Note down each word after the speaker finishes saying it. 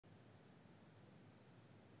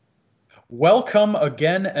Welcome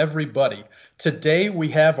again, everybody. Today we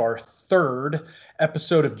have our third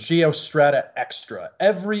episode of GeoStrata Extra.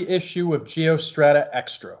 Every issue of GeoStrata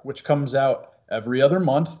Extra, which comes out every other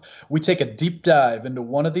month, we take a deep dive into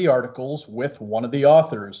one of the articles with one of the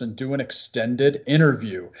authors and do an extended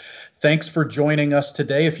interview. Thanks for joining us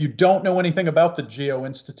today. If you don't know anything about the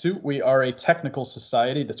Geo-Institute, we are a technical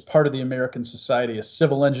society that's part of the American Society of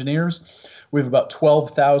Civil Engineers. We have about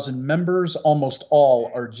 12,000 members. Almost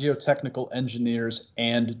all are geotechnical engineers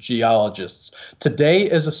and geologists. Today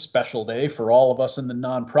is a special day for all of us in the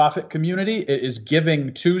nonprofit community. It is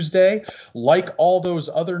Giving Tuesday. Like all those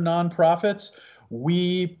other nonprofits,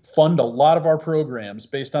 we fund a lot of our programs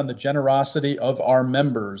based on the generosity of our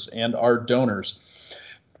members and our donors.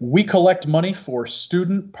 We collect money for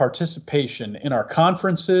student participation in our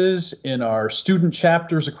conferences, in our student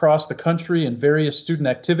chapters across the country, and various student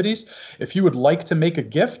activities. If you would like to make a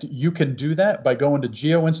gift, you can do that by going to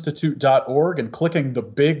geoinstitute.org and clicking the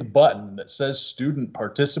big button that says Student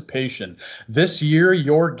Participation. This year,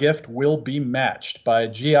 your gift will be matched by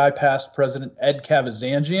GI past President Ed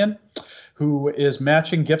Kavazanjian, who is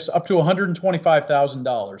matching gifts up to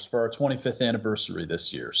 $125,000 for our 25th anniversary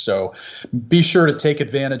this year. So be sure to take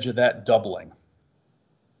advantage of that doubling.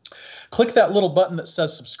 Click that little button that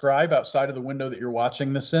says subscribe outside of the window that you're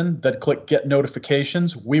watching this in, then click get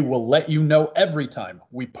notifications. We will let you know every time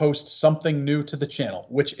we post something new to the channel,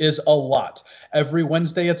 which is a lot. Every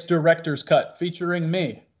Wednesday it's Director's Cut featuring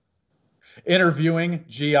me interviewing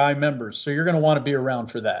GI members. So you're going to want to be around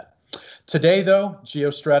for that. Today, though,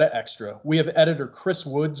 GeoStrata Extra. We have editor Chris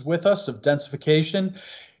Woods with us of Densification.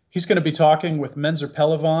 He's going to be talking with Menzer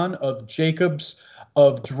Pehlivan of Jacobs,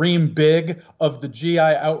 of Dream Big, of the GI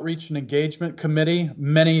Outreach and Engagement Committee,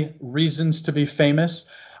 many reasons to be famous,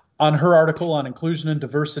 on her article on inclusion and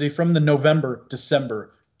diversity from the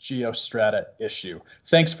November-December GeoStrata issue.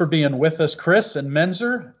 Thanks for being with us, Chris and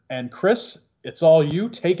Menzer. And Chris, it's all you.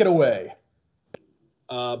 Take it away.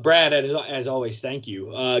 Brad, as always, thank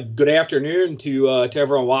you. Good afternoon to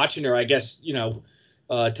everyone watching, or I guess, to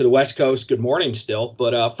the West Coast, good morning still.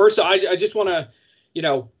 But first, I just want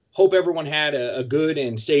to, hope everyone had a good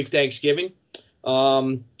and safe Thanksgiving.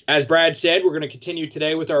 As Brad said, we're going to continue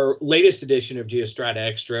today with our latest edition of GeoStrata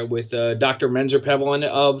Extra with Dr. Menzer Pehlivan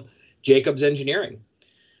of Jacobs Engineering.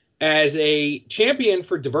 As a champion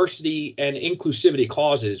for diversity and inclusivity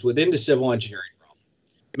causes within the civil engineering,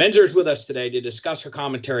 Menzer is with us today to discuss her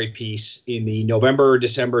commentary piece in the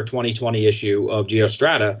November-December 2020 issue of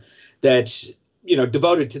GeoStrata that's,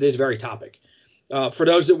 devoted to this very topic. For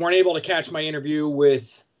those that weren't able to catch my interview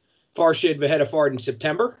with Farshid Vahedafard in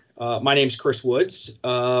September, my name's Chris Woods,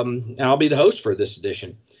 and I'll be the host for this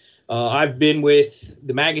edition. I've been with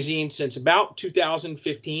the magazine since about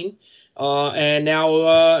 2015, and now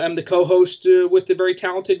I'm the co-host with the very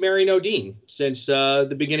talented Mary Nodine since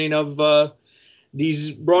the beginning of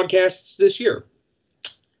these broadcasts this year.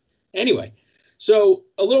 Anyway, so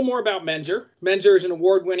a little more about Menzer. Menzer is an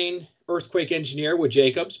award-winning earthquake engineer with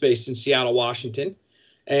Jacobs based in Seattle, Washington,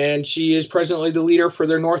 and she is presently the leader for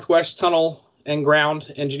their Northwest Tunnel and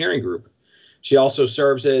Ground Engineering Group. She also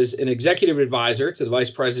serves as an executive advisor to the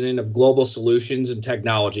Vice President of Global Solutions and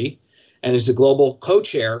Technology and is the global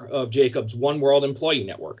co-chair of Jacobs One World Employee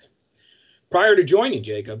Network. Prior to joining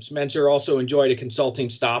Jacobs, Menzer also enjoyed a consulting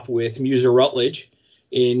stop with Menzer Rutledge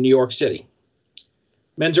in New York City.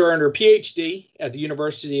 Menzer earned her PhD at the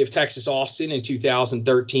University of Texas, Austin in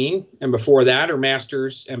 2013, and before that, her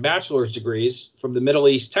master's and bachelor's degrees from the Middle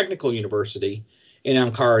East Technical University in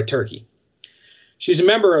Ankara, Turkey. She's a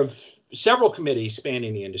member of several committees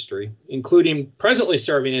spanning the industry, including presently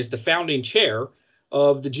serving as the founding chair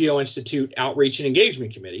of the Geo-Institute Outreach and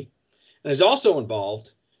Engagement Committee, and is also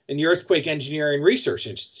involved in the Earthquake Engineering Research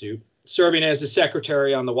Institute, serving as the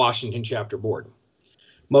secretary on the Washington chapter board.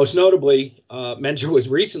 Most notably, Menzer was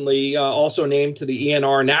recently also named to the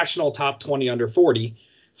ENR National Top 20 Under 40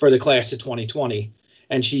 for the class of 2020,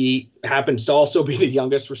 and she happens to also be the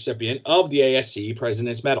youngest recipient of the ASCE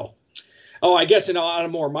President's Medal. Oh, I guess on a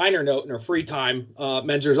more minor note, in her free time,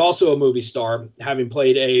 Menzer is also a movie star, having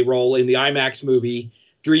played a role in the IMAX movie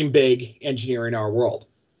Dream Big, Engineering Our World.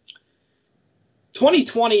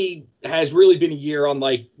 2020 has really been a year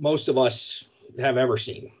unlike most of us have ever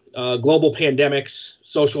seen. Global pandemics,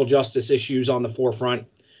 social justice issues on the forefront,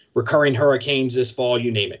 recurring hurricanes this fall,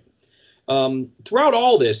 you name it. Throughout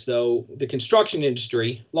all this, though, the construction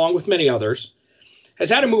industry, along with many others, has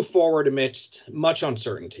had to move forward amidst much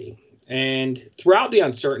uncertainty. And throughout the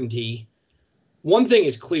uncertainty, one thing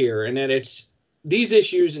is clear, and that these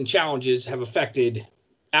issues and challenges have affected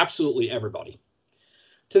absolutely everybody.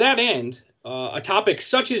 To that end, a topic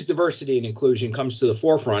such as diversity and inclusion comes to the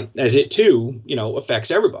forefront, as it too,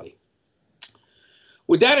 affects everybody.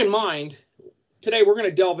 With that in mind, today we're going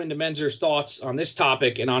to delve into Menzer's thoughts on this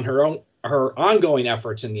topic and on her ongoing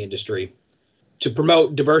efforts in the industry to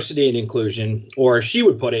promote diversity and inclusion, or as she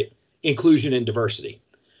would put it, inclusion and diversity.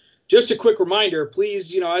 Just a quick reminder,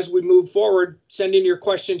 please, as we move forward, send in your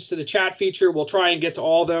questions to the chat feature. We'll try and get to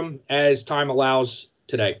all of them as time allows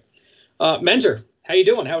today. Menzer, how you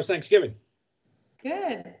doing? How was Thanksgiving?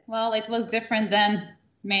 Good. Well, it was different than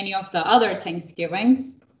many of the other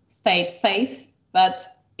Thanksgivings. Stayed safe, but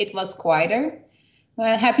it was quieter.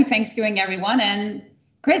 Well, happy Thanksgiving, everyone. And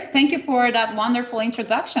Chris, thank you for that wonderful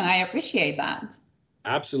introduction. I appreciate that.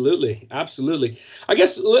 Absolutely. Absolutely. I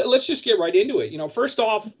guess let's just get right into it. First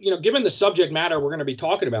off, given the subject matter we're going to be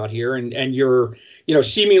talking about here and your,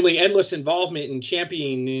 seemingly endless involvement in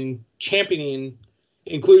championing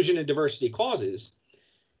inclusion and diversity causes,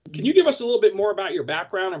 can you give us a little bit more about your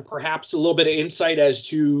background and perhaps a little bit of insight as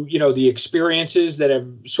to, the experiences that have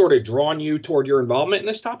sort of drawn you toward your involvement in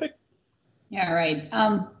this topic? Yeah, right.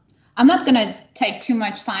 I'm not going to take too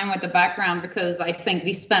much time with the background because I think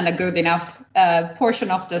we spent a good enough portion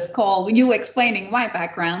of this call you explaining my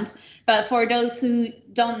background. But for those who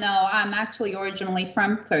don't know, I'm actually originally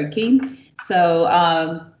from Turkey. So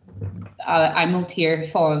I moved here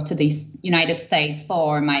to the United States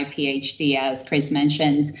for my PhD, as Chris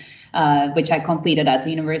mentioned, which I completed at the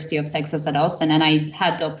University of Texas at Austin. And I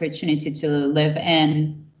had the opportunity to live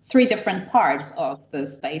in 3 different parts of the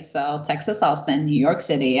state. So Texas, Austin, New York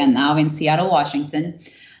City, and now in Seattle, Washington.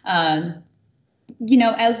 As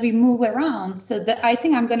we move around, so I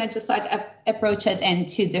think I'm going to just approach it in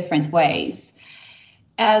 2 different ways.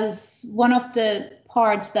 As one of the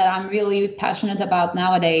parts that I'm really passionate about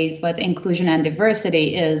nowadays with inclusion and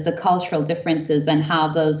diversity is the cultural differences and how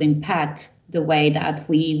those impact the way that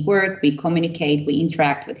we work, we communicate, we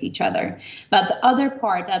interact with each other. But the other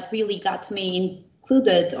part that really got me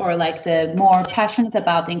included, or like the more passionate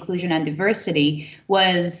about inclusion and diversity,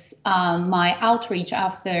 was my outreach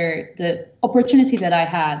after the opportunity that I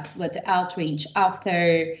had with the outreach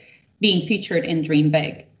after being featured in Dream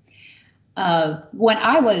Big. When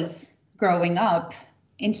I was growing up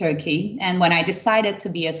in Turkey, and when I decided to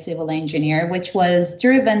be a civil engineer, which was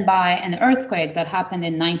driven by an earthquake that happened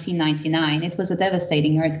in 1999. It was a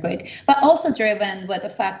devastating earthquake, but also driven with the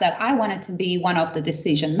fact that I wanted to be one of the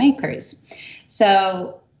decision makers.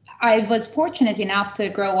 So I was fortunate enough to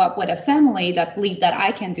grow up with a family that believed that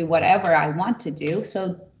I can do whatever I want to do.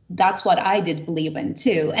 So that's what I did believe in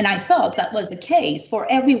too. And I thought that was the case for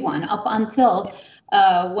everyone up until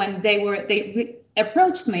when they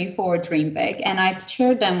approached me for Dream Big, and I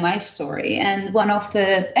shared them my story. And one of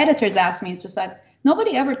the editors asked me, it's just like,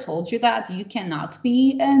 nobody ever told you that you cannot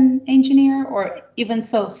be an engineer or even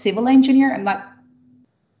so civil engineer? I'm like,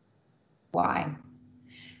 why?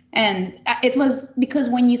 And it was because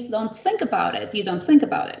when you don't think about it, you don't think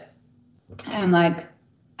about it. And like,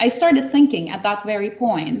 I started thinking at that very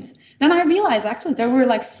point. Then I realized actually there were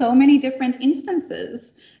like so many different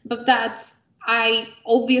instances, but that I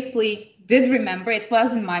obviously did remember. It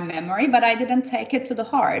was in my memory, but I didn't take it to the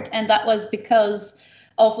heart. And that was because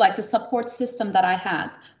of like the support system that I had.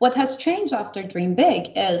 What has changed after Dream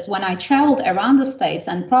Big is when I traveled around the States,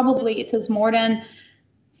 and probably it is more than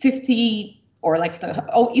 50 or like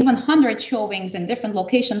even 100 showings in different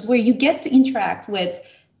locations where you get to interact with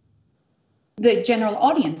the general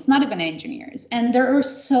audience, not even engineers. And there are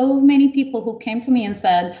so many people who came to me and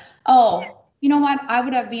said, oh, you know what, I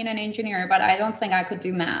would have been an engineer, but I don't think I could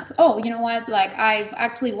do math. Oh, you know what, like I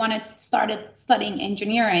actually started studying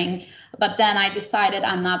engineering, but then I decided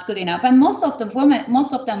I'm not good enough. And most of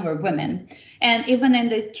them were women. And even in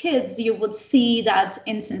the kids, you would see that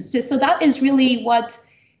instance too. So that is really what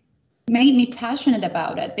made me passionate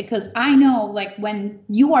about it, because I know like when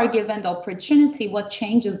you are given the opportunity, what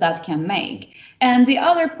changes that can make. And the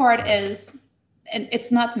other part is, and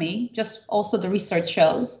it's not me, just also the research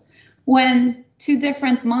shows, when 2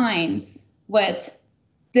 different minds with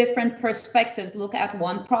different perspectives look at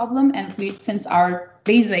one problem, and since our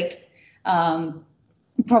basic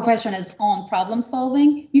profession is on problem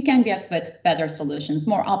solving, you can get with better solutions,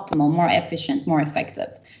 more optimal, more efficient, more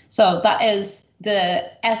effective. So that is the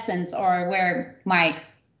essence, or where my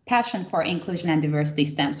passion for inclusion and diversity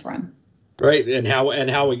stems from. Right, and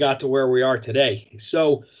how we got to where we are today.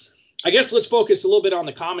 So I guess let's focus a little bit on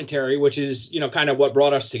the commentary, which is, kind of what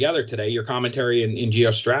brought us together today, your commentary in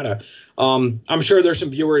GeoStrata. I'm sure there's some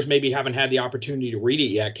viewers maybe haven't had the opportunity to read it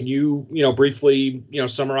yet. Can you, briefly,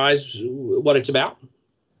 summarize what it's about?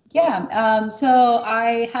 Yeah, so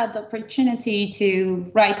I had the opportunity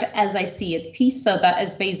to write the As I See It piece. So that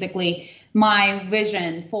is basically my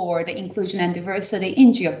vision for the inclusion and diversity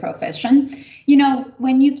in geo profession. You know,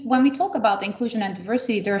 when we talk about inclusion and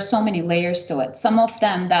diversity, there are so many layers to it. Some of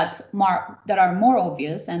them that are more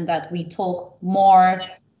obvious and that we talk more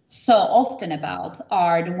so often about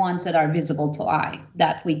are the ones that are visible to eye,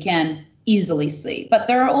 that we can easily see. But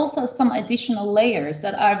there are also some additional layers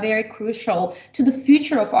that are very crucial to the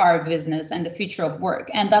future of our business and the future of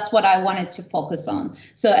work. And that's what I wanted to focus on.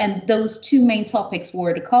 So, and those two main topics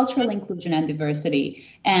were the cultural inclusion and diversity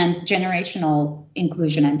and generational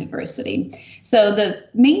inclusion and diversity. So the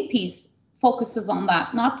main piece focuses on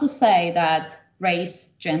that, not to say that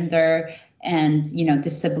race, gender, and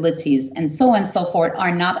disabilities and so on and so forth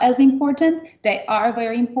are not as important. They are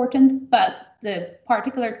very important, but the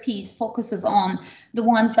particular piece focuses on the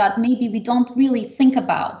ones that maybe we don't really think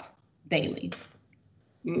about daily.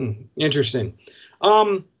 Interesting.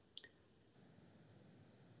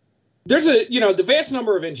 There's the vast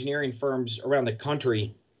number of engineering firms around the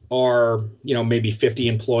country are, maybe 50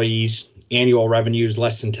 employees, annual revenues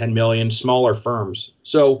less than 10 million, smaller firms.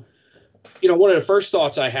 So, one of the first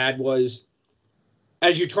thoughts I had was,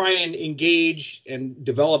 as you try and engage and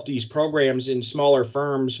develop these programs in smaller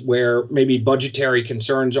firms where maybe budgetary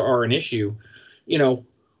concerns are an issue,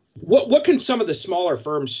 what can some of the smaller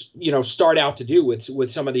firms, start out to do with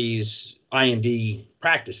some of these I&D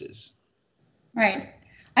practices? Right.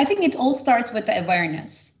 I think it all starts with the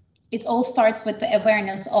awareness. It all starts with the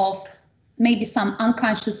awareness of maybe some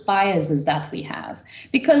unconscious biases that we have,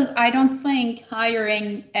 because I don't think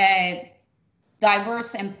hiring a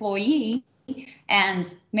diverse employee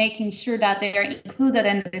and making sure that they are included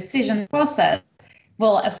in the decision process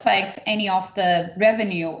will affect any of the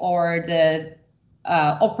revenue or the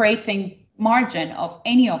operating margin of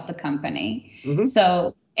any of the company. Mm-hmm.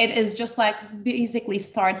 So it is just like basically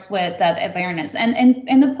starts with that awareness.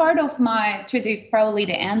 And the part of my, probably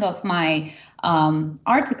the end of my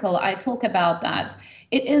article, I talk about that.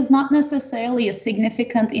 It is not necessarily a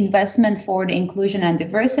significant investment for the inclusion and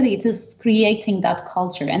diversity. It is creating that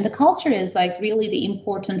culture. And the culture is like really the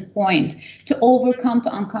important point to overcome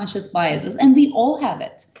the unconscious biases. And we all have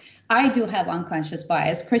it. I do have unconscious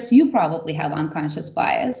bias. Chris, you probably have unconscious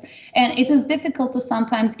bias. And it is difficult to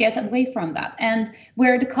sometimes get away from that. And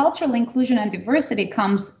where the cultural inclusion and diversity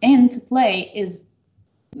comes into play is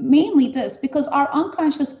mainly this, because our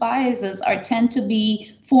unconscious biases tend to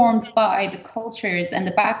be formed by the cultures and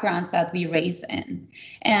the backgrounds that we raise in,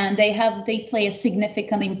 and they play a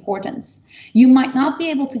significant importance. You might not be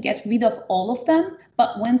able to get rid of all of them,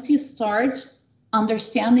 but once you start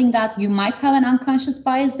understanding that you might have an unconscious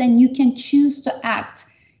bias, then you can choose to act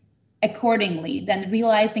accordingly, then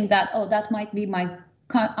realizing that, oh, that might be my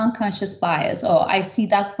unconscious bias, or I see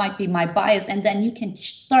that might be my bias, and then you can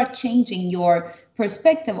start changing your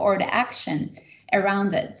perspective or the action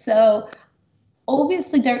around it. So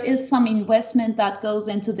obviously there is some investment that goes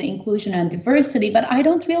into the inclusion and diversity, but I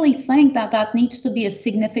don't really think that that needs to be a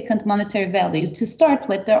significant monetary value. To start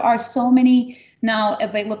with, there are so many now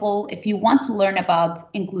available, if you want to learn about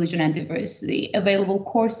inclusion and diversity, available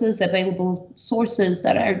courses, available sources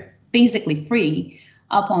that are basically free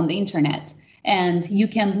up on the internet. And you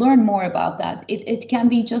can learn more about that. It can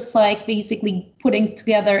be just like basically putting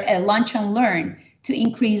together a lunch and learn to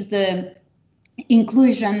increase the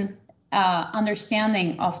inclusion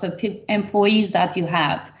understanding of the employees that you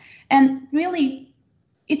have. And really,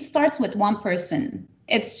 it starts with one person.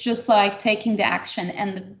 It's just like taking the action,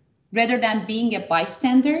 and rather than being a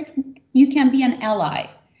bystander, you can be an ally.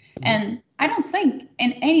 And I don't think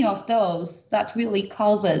in any of those that really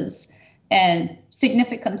causes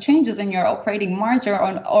significant changes in your operating margin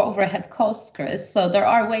or overhead costs, Chris. So there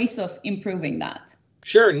are ways of improving that.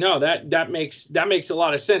 Sure. No, that makes a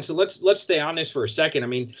lot of sense. So let's stay on this for a second. I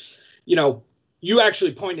mean, you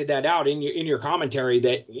actually pointed that out in your commentary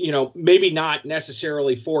that, maybe not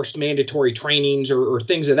necessarily forced mandatory trainings or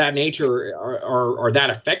things of that nature are that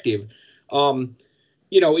effective. In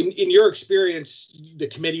your experience, the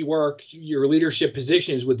committee work, your leadership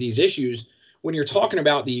positions with these issues, when you're talking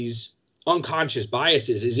about these unconscious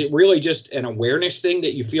biases, is it really just an awareness thing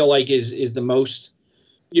that you feel like is the most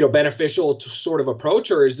beneficial to sort of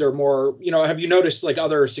approach, or is there more, have you noticed like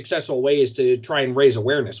other successful ways to try and raise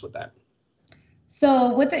awareness with that?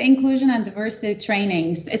 So with the inclusion and diversity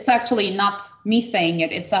trainings, it's actually not me saying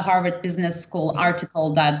it. It's a Harvard Business School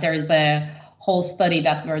article that there's a whole study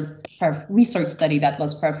that was research study that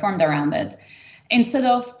was performed around it. Instead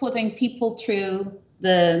of putting people through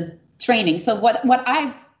the training. So what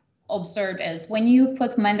I've observed is when you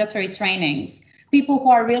put mandatory trainings, people who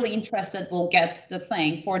are really interested will get the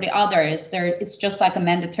thing. For the others, it's just like a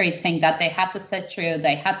mandatory thing that they have to sit through.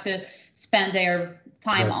 They have to spend their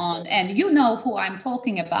time Right. on. And you know who I'm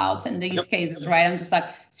talking about in these Yep. cases, right? I'm just like,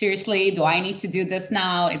 seriously, do I need to do this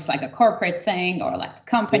now? It's like a corporate thing or like a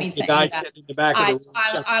company The thing. guy that sitting in the back of the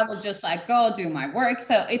room. I will just like go do my work.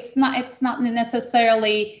 So it's not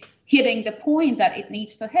necessarily hitting the point that it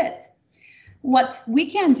needs to hit. What we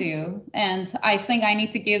can do, and I think I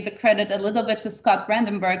need to give the credit a little bit to Scott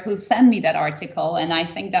Brandenburg, who sent me that article, and I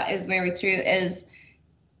think that is very true, is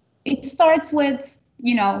it starts with,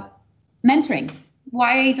 mentoring.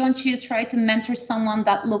 Why don't you try to mentor someone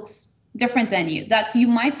that looks different than you, that you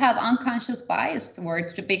might have unconscious bias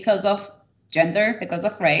towards because of gender, because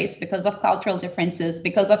of race, because of cultural differences,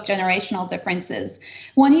 because of generational differences?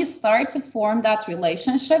 When you start to form that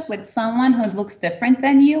relationship with someone who looks different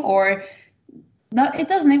than you, or it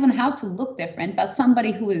doesn't even have to look different, but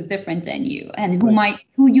somebody who is different than you and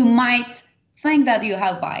who you might think that you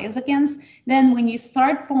have bias against, then when you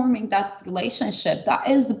start forming that relationship, that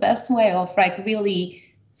is the best way of like really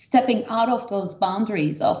stepping out of those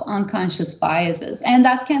boundaries of unconscious biases. And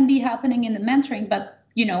that can be happening in the mentoring, but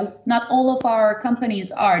not all of our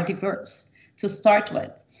companies are diverse to start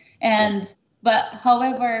with. But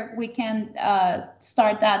however, we can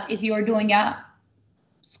start that if you're doing a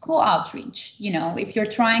school outreach, if you're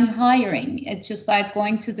trying hiring, it's just like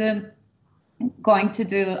going to do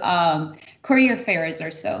career fairs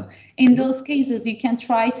or so. In those cases, you can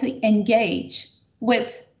try to engage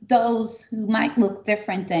with those who might look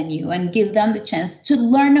different than you and give them the chance to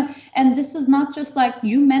learn. And this is not just like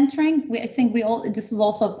you mentoring. I think this is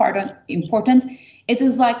also part of important. It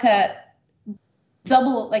is like a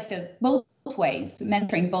double, like both ways,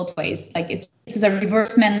 mentoring both ways. Like it is a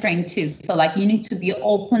reverse mentoring too. So like you need to be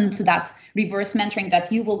open to that reverse mentoring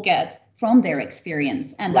that you will get from their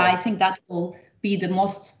experience. And right. I think that will be the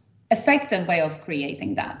most effective way of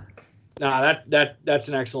creating that. No, that's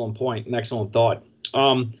an excellent point, an excellent thought.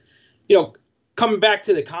 Coming back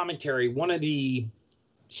to the commentary, one of the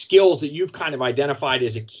skills that you've kind of identified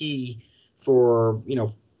as a key for,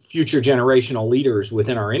 future generational leaders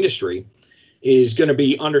within our industry is going to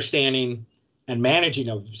be understanding and managing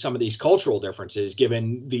of some of these cultural differences,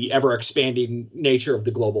 given the ever expanding nature of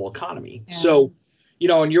the global economy. Yeah. So,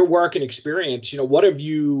 in your work and experience, what have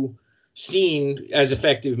you seen as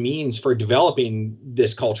effective means for developing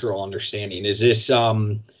this cultural understanding? Is this,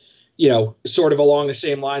 sort of along the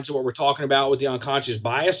same lines of what we're talking about with the unconscious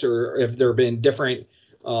bias, or have there been different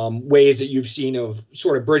ways that you've seen of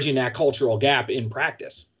sort of bridging that cultural gap in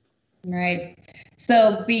practice? Right.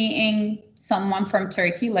 So being someone from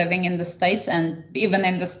Turkey living in the States, and even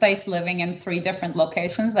in the States living in 3 different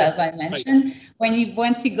locations, as I mentioned, right.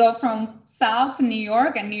 Once you go from South to New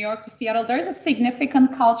York and New York to Seattle, there's a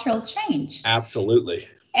significant cultural change. Absolutely.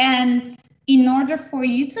 And in order for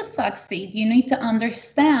you to succeed, you need to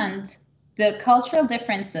understand the cultural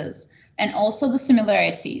differences and also the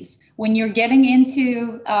similarities. When you're getting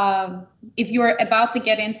into, if you're about to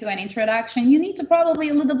get into an introduction, you need to probably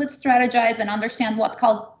a little bit strategize and understand what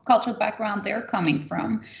cultural background they're coming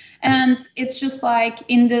from. And it's just like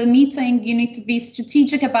in the meeting, you need to be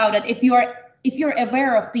strategic about it. If you're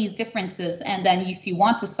aware of these differences, and then if you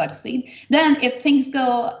want to succeed, then if things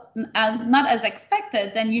go not as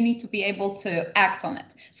expected, then you need to be able to act on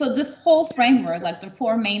it. So this whole framework, like the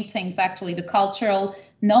 4 main things, actually, the cultural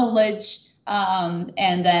knowledge,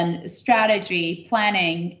 and then strategy,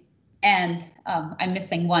 planning, and I'm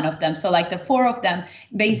missing one of them. So like the 4 of them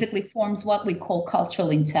basically forms what we call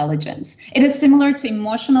cultural intelligence. It is similar to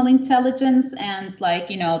emotional intelligence and like,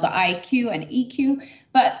 the IQ and EQ,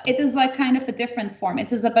 but it is like kind of a different form.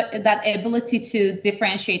 It is about that ability to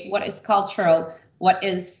differentiate what is cultural, what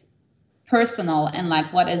is personal, and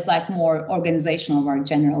like what is like more organizational or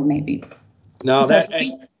general maybe. No,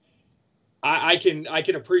 I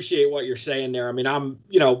can appreciate what you're saying there. I mean, I'm,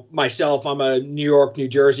 myself, I'm a New York, New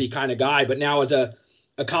Jersey kind of guy, but now as a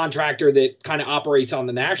contractor that kind of operates on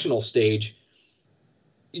the national stage,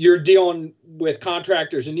 you're dealing with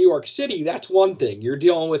contractors in New York City. That's one thing. You're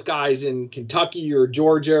dealing with guys in Kentucky or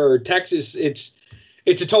Georgia or Texas. It's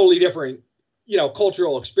a totally different,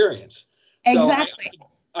 cultural experience. Exactly. So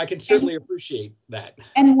I can certainly appreciate that.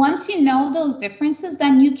 And once you know those differences,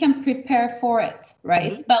 then you can prepare for it,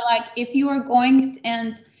 right? Mm-hmm. But like if you are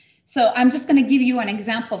so I'm just going to give you an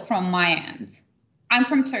example from my end. I'm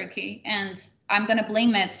from Turkey, and I'm going to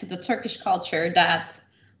blame it to the Turkish culture that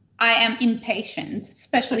I am impatient,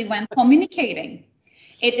 especially when communicating.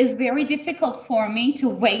 It is very difficult for me to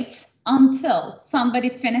wait until somebody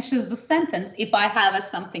finishes the sentence if I have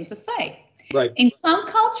something to say. Right. In some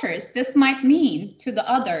cultures, this might mean to the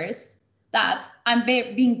others that I'm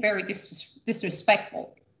being very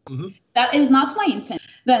disrespectful. Mm-hmm. That is not my intent.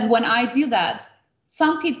 Then when I do that,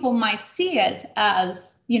 some people might see it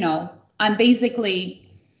as, I'm basically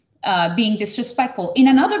being disrespectful. In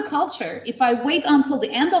another culture, if I wait until the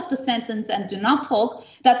end of the sentence and do not talk,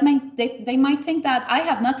 they might think that I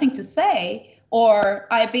have nothing to say, or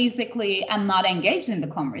I basically am not engaged in the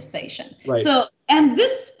conversation. Right. So, and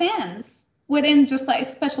this spans within just like,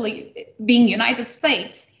 especially being United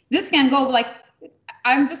States, this can go like,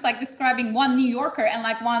 I'm just like describing one New Yorker and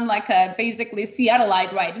like one like a basically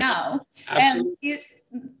Seattleite right now. Absolutely.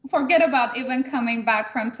 And forget about even coming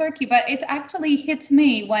back from Turkey, but it actually hit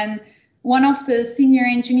me when one of the senior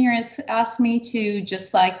engineers asked me to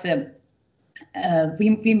just like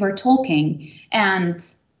we were talking, and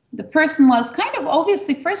the person was kind of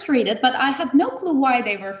obviously frustrated, but I had no clue why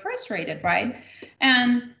they were frustrated, right?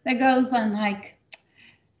 And that goes on like,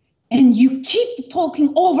 and you keep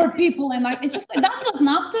talking over people, and like, it's just like, that was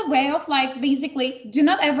not the way of like, basically, do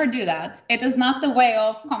not ever do that. It is not the way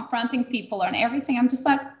of confronting people and everything. I'm just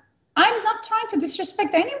like, I'm not trying to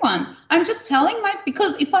disrespect anyone. I'm just telling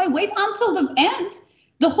because if I wait until the end,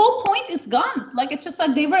 the whole point is gone. Like, it's just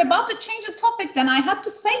like they were about to change the topic, then I had to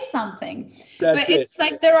say something. But it's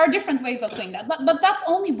like, there are different ways of doing that. But that's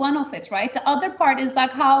only one of it, right? The other part is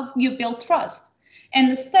like how you build trust. In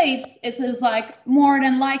the States, it is like more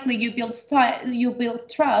than likely you build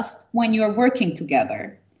trust when you're working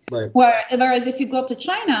together. Right. Whereas if you go to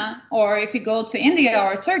China, or if you go to India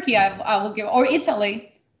or Turkey, or Italy,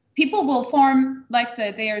 people will form like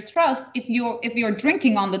their trust if you're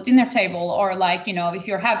drinking on the dinner table, or like, if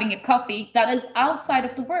you're having a coffee that is outside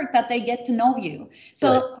of the work, that they get to know you.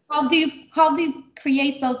 So right. How do you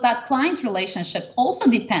create that client relationships also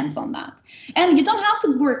depends on that. And you don't have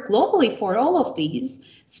to work globally for all of these,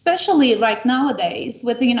 especially like nowadays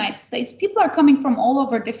with the United States. People are coming from all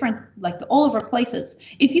over places.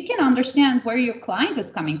 If you can understand where your client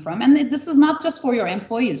is coming from, and this is not just for your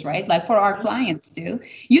employees, right? Like for our clients too,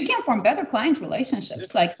 you can form better client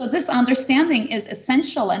relationships. Like, so this understanding is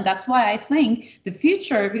essential. And that's why I think the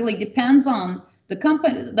future really depends on the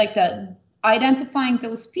company, like identifying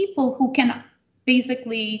those people who can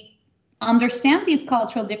basically understand these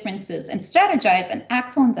cultural differences and strategize and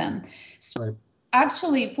act on them. Right.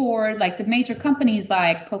 Actually, for like the major companies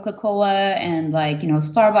like Coca-Cola and like,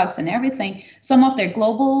 Starbucks and everything, some of their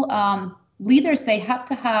global leaders, they have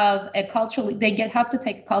to have have to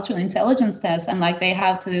take a cultural intelligence test, and like they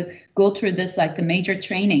have to go through this like the major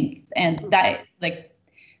training, and that like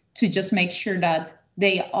to just make sure that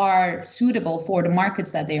they are suitable for the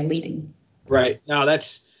markets that they're leading. Right. Now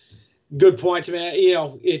that's good points, man.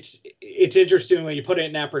 It's interesting when you put it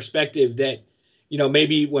in that perspective that,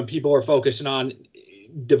 maybe when people are focusing on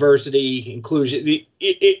diversity, inclusion,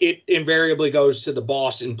 it invariably goes to the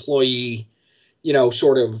boss employee,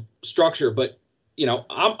 sort of structure. But,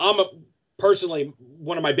 I'm personally,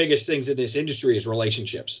 one of my biggest things in this industry is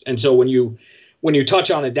relationships. And so when you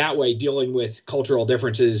touch on it that way, dealing with cultural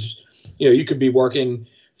differences, you could be working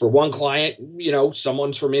for one client,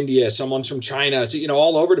 someone's from India, someone's from China, so,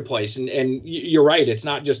 all over the place. And you're right. It's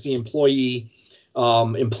not just the employee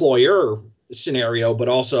employer scenario, but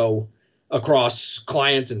also across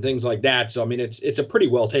clients and things like that. So, I mean, it's a pretty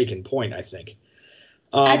well taken point, I think.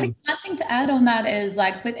 I think nothing to add on that is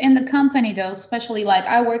like within the company, though, especially like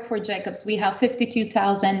I work for Jacobs, we have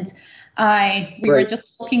 52,000. We were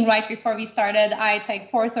just talking right before we started. I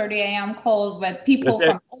take 4:30 a.m. calls with people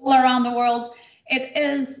from all around the world.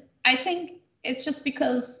 I think it's just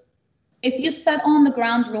because if you set on the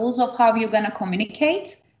ground rules of how you're going to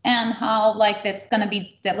communicate and how like that's going to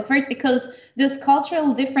be delivered, because these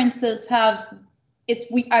cultural differences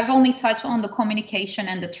I've only touched on the communication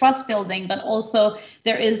and the trust building, but also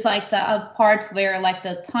there is like a part where like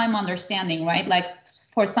the time understanding, right? Like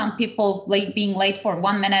for some people, being late for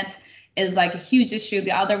 1 minute is like a huge issue.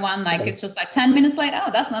 The other one, like it's just like 10 minutes late. Oh,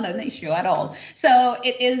 that's not an issue at all. So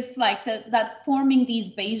it is like that forming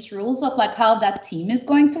these base rules of like how that team is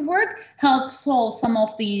going to work helps solve some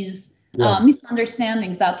of these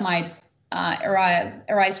misunderstandings that might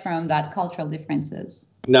arise from that cultural differences.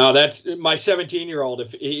 No, that's my 17-year-old.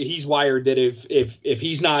 If he's wired that if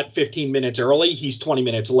he's not 15 minutes early, he's 20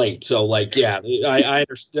 minutes late. So like, yeah, I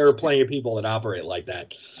understand. There are plenty of people that operate like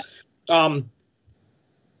that.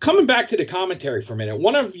 Coming back to the commentary for a minute,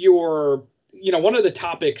 one of the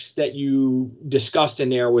topics that you discussed in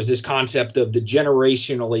there was this concept of the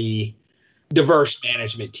generationally diverse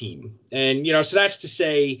management team. And, so that's to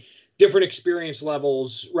say different experience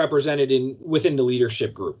levels represented within the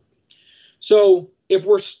leadership group. So if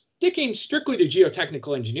we're sticking strictly to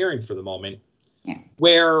geotechnical engineering for the moment,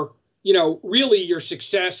 where, really your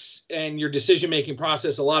success and your decision-making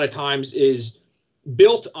process a lot of times is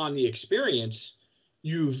built on the experience,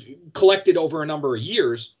 you've collected over a number of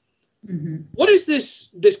years. Mm-hmm. What does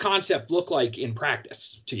this concept look like in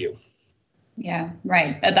practice to you? Yeah,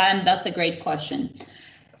 right. That's a great question.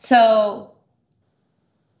 So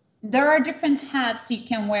there are different hats you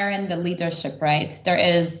can wear in the leadership, right? There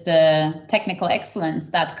is the technical excellence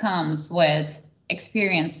that comes with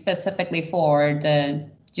experience specifically for the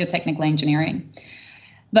geotechnical engineering.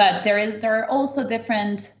 But there are also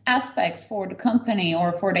different aspects for the company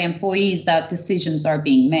or for the employees that decisions are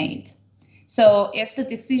being made. So if the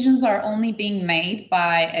decisions are only being made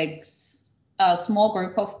by a small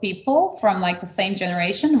group of people from like the same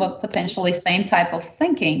generation with potentially same type of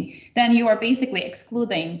thinking, then you are basically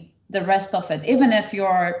excluding the rest of it. Even if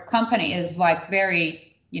your company is like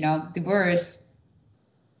very, diverse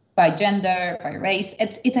by gender, by race,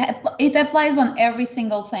 it applies on every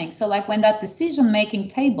single thing. So like when that decision-making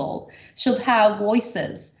table should have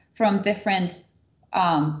voices from different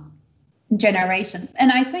generations.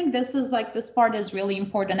 And I think this part is really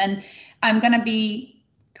important. And I'm going to be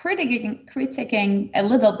critiquing a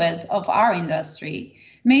little bit of our industry.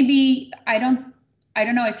 Maybe I don't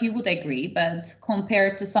know if you would agree, but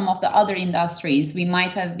compared to some of the other industries, we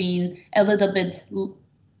might have been a little bit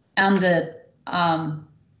on the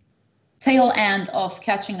tail end of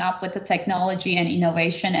catching up with the technology and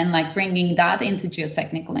innovation and like bringing that into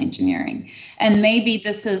geotechnical engineering. And maybe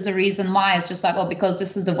this is the reason why it's just like, oh, because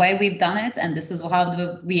this is the way we've done it and this is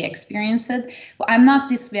how we experience it. Well, I'm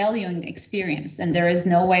not disvaluing the experience, and there is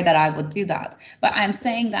no way that I would do that. But I'm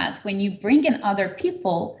saying that when you bring in other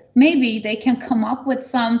people, maybe they can come up with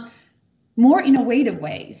some more innovative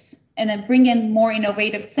ways and then bring in more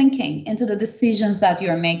innovative thinking into the decisions that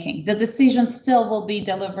you're making. The decision still will be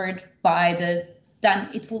delivered by then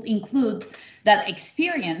it will include that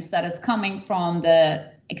experience that is coming from the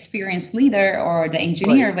experienced leader or the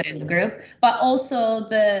engineer within the group, but also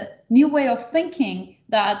the new way of thinking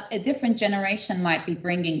that a different generation might be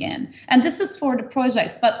bringing in. And this is for the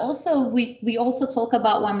projects, but also we also talk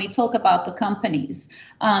about, when we talk about the companies,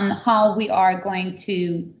 on how we are going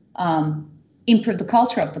to improve the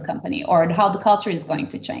culture of the company or how the culture is going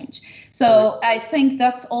to change. So I think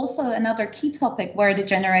that's also another key topic where the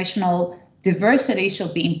generational diversity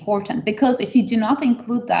should be important, because if you do not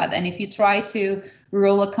include that, and if you try to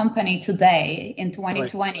rule a company today in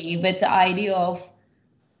 2020 with the idea of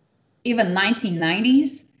even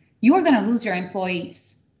 1990s, you're going to lose your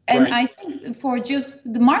employees. And I think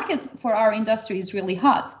the market for our industry is really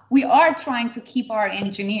hot. We are trying to keep our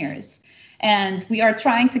engineers, and we are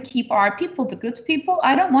trying to keep our people, the good people.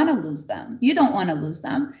 I don't want to lose them. You don't want to lose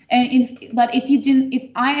them. And if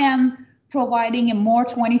I am providing a more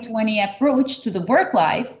 2020 approach to the work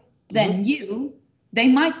life than they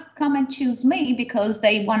might come and choose me because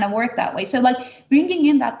they want to work that way. So like bringing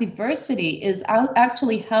in that diversity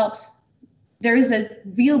actually helps. There is a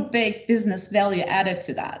real big business value added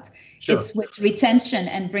to that. Sure. It's with retention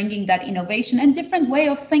and bringing that innovation and different way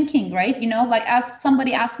of thinking, right? Like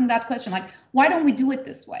somebody asking that question, like, why don't we do it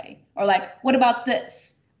this way? Or like, what about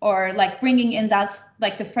this? Or like bringing in that,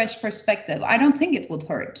 like the fresh perspective. I don't think it would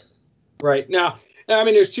hurt. Right. Now, I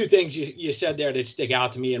mean, there's two things you said there that stick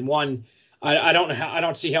out to me. And one, I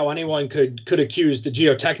don't see how anyone could accuse the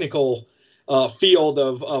geotechnical field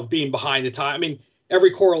of being behind the time. I mean, every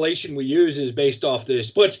correlation we use is based off the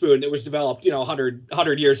split spoon that was developed,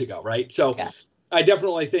 100 years ago, right? So yeah. I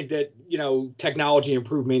definitely think that, technology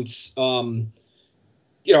improvements, are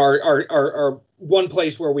one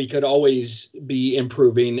place where we could always be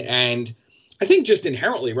improving. And I think just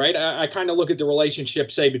inherently, right? I kind of look at the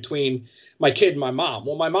relationship, say, between my kid and my mom.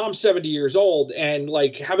 Well, my mom's 70 years old, and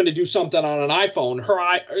like having to do something on an iPhone,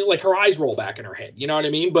 her eyes roll back in her head. You know what I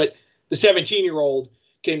mean? But the 17-year-old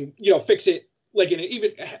can, fix it. Like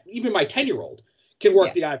even my 10-year-old can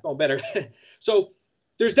work the iPhone better. So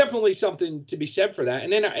there's definitely something to be said for that.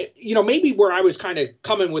 And then maybe where I was kind of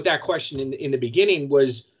coming with that question in the beginning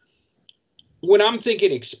was, when I'm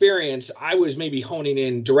thinking experience, I was maybe honing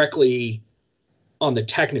in directly on the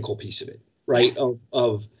technical piece of it, right? Yeah.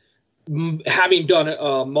 Of having done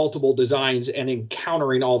multiple designs and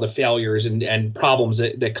encountering all the failures and problems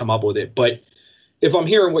that come up with it. But if I'm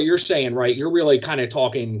hearing what you're saying, right, you're really kind of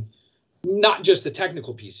talking not just the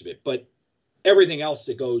technical piece of it, but everything else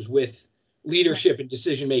that goes with leadership and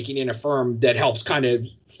decision making in a firm that helps kind of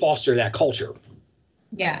foster that culture.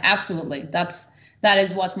 Yeah, absolutely. That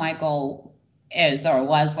is what my goal is, or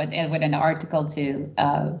was with an article to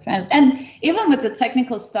friends. And even with the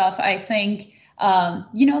technical stuff, I think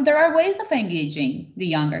there are ways of engaging the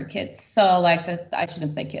younger kids. So like I shouldn't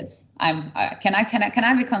say kids. Can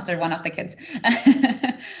I be considered one of the kids?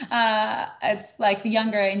 It's like the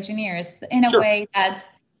younger engineers in a way that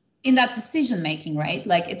in that decision making, right?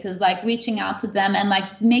 Like it is like reaching out to them and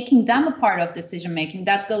like making them a part of decision making.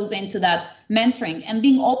 That goes into that mentoring and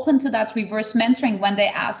being open to that reverse mentoring when they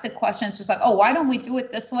ask a question. It's just like, oh, why don't we do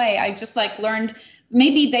it this way? I just like learned,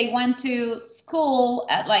 maybe they went to school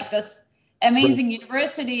at like this amazing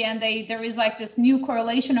university and there is like this new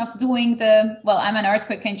correlation of doing well, I'm an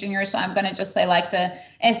earthquake engineer, so I'm going to just say like the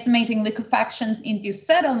estimating liquefactions induced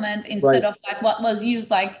settlement instead of like what was used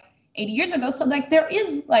like 80 years ago. So like there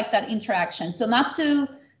is like that interaction. So not to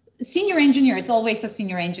senior engineer is always a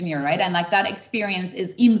senior engineer, right? And like that experience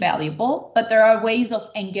is invaluable, but there are ways of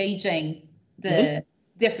engaging the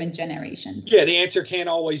different generations. Yeah, the answer can't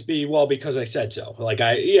always be, well, because I said so. Like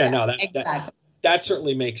Exactly. That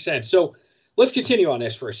certainly makes sense. So let's continue on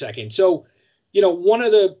this for a second. So, one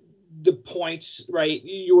of the points, right,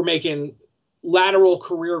 you were making lateral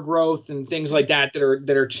career growth and things like that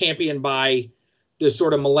are championed by the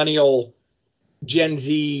sort of millennial Gen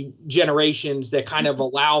Z generations that kind of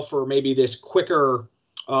allow for maybe this quicker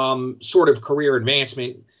sort of career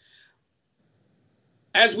advancement.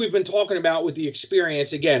 As we've been talking about with the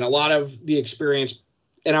experience, again, a lot of the experience,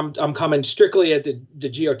 and I'm coming strictly at the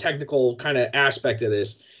geotechnical kind of aspect of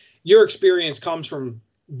this. Your experience comes from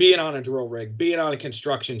being on a drill rig, being on a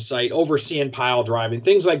construction site, overseeing pile driving,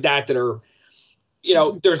 things like that are,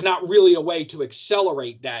 there's not really a way to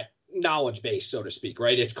accelerate that knowledge base, so to speak,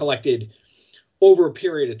 right? It's collected over a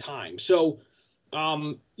period of time. So,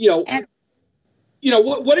 what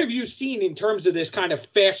have you seen in terms of this kind of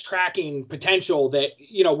fast tracking potential that,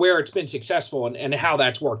 where it's been successful and how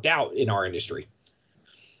that's worked out in our industry?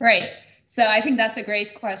 Right. So I think that's a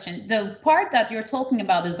great question. The part that you're talking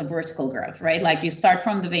about is the vertical growth, right? Like you start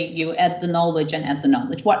from you add the knowledge and add the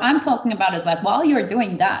knowledge. What I'm talking about is like while you're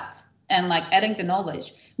doing that and like adding the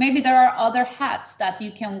knowledge, maybe there are other hats that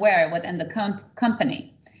you can wear within the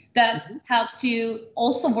company that helps you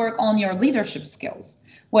also work on your leadership skills.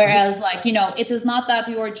 Whereas like, it is not that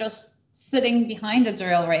you're just sitting behind the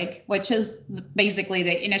drill rig, which is basically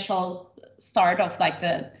the initial start of like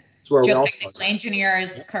the geotechnical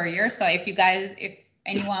engineer's career. So if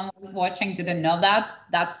anyone was watching didn't know that,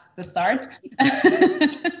 that's the start.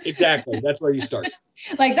 Exactly. That's where you start.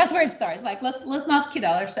 Like that's where it starts. Like let's not kid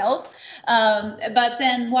ourselves. But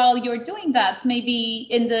then while you're doing that, maybe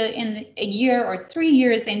in a year or 3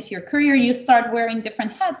 years into your career, you start wearing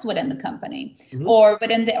different hats within the company or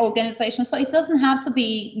within the organization. So it doesn't have to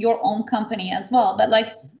be your own company as well, but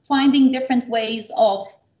like finding different ways of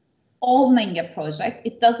owning a project.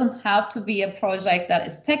 It doesn't have to be a project that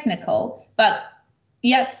is technical, but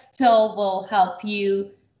yet still will help you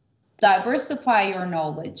diversify your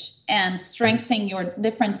knowledge and strengthen your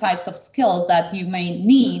different types of skills that you may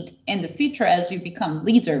need in the future as you become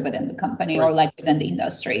leader within the company or like within the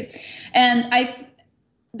industry. And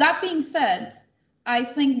that being said, I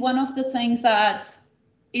think one of the things that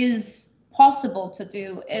is possible to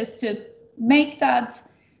do is to make that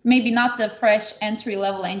maybe not the fresh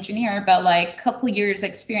entry-level engineer, but like a couple years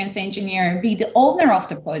experienced engineer be the owner of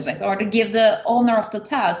the project or to give the owner of the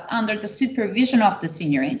task under the supervision of the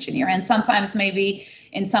senior engineer. And sometimes maybe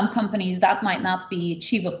in some companies that might not be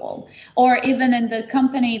achievable. Or even in the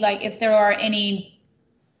company, like if there are any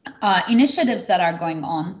initiatives that are going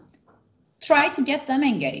on, try to get them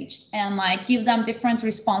engaged and like give them different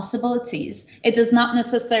responsibilities. It is not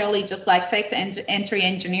necessarily just like take the entry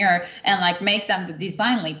engineer and like make them the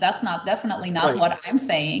design lead. That's definitely not what I'm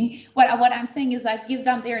saying. What I'm saying is like give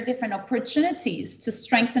them their different opportunities to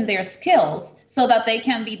strengthen their skills so that they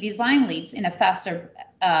can be design leads in a faster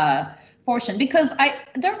portion, because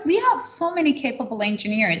we have so many capable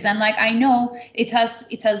engineers, and like I know it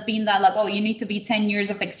has been that like, oh, you need to be 10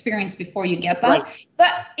 years of experience before you get that,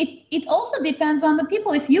 but it also depends on the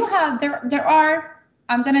people. If you have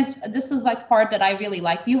this is like part that I really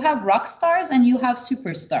like, you have rock stars and you have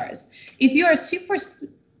superstars. If you're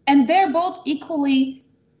and they're both equally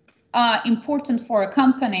important for a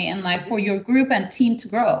company and like for your group and team to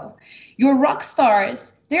grow. Your rock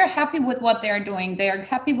stars, they're happy with what they're doing. They're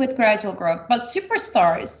happy with gradual growth. But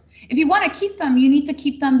superstars, if you want to keep them, you need to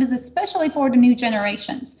keep them busy, especially for the new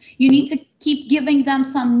generations. You need to keep giving them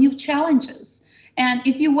some new challenges. And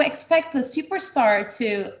if you expect the superstar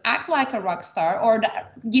to act like a rock star, or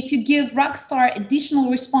if you give rock star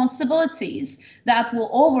additional responsibilities that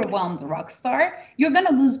will overwhelm the rock star, you're going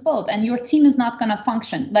to lose both and your team is not going to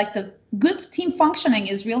function. Like the good team functioning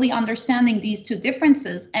is really understanding these two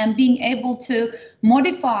differences and being able to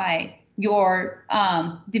modify your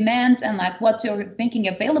demands and like what you're making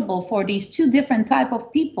available for these two different type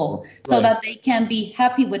of people so that they can be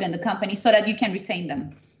happy within the company so that you can retain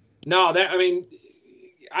them. No, I mean,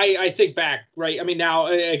 I think back, right? I mean, now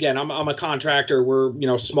again, I'm a contractor.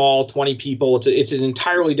 We're, small, 20 people. It's an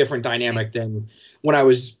entirely different dynamic than when I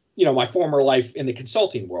was, my former life in the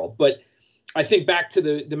consulting world. But I think back to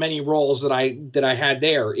the many roles that I had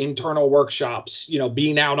there, internal workshops,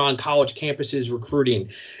 being out on college campuses, recruiting.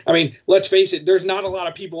 I mean, let's face it, there's not a lot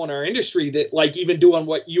of people in our industry that like even doing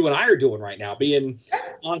what you and I are doing right now, being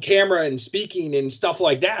on camera and speaking and stuff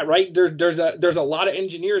like that, right? There's a lot of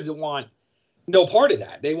engineers that want no part of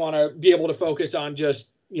that. They want to be able to focus on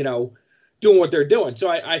just, doing what they're doing. So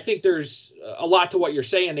I think there's a lot to what you're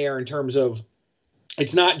saying there in terms of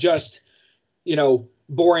it's not just,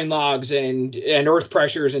 boring logs and earth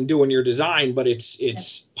pressures and doing your design, but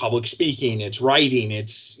it's public speaking, it's writing,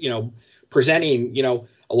 it's, presenting,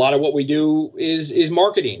 a lot of what we do is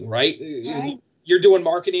marketing, right? You're doing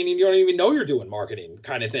marketing and you don't even know you're doing marketing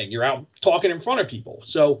kind of thing. You're out talking in front of people.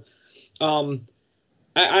 So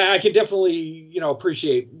I can definitely,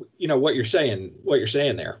 appreciate, what you're saying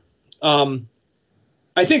there.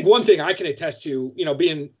 I think one thing I can attest to,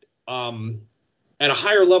 being at a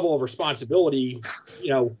higher level of responsibility,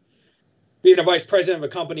 being a vice president of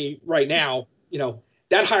a company right now,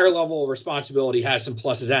 that higher level of responsibility has some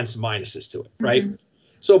pluses and some minuses to it, right? Mm-hmm.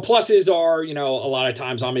 So pluses are, a lot of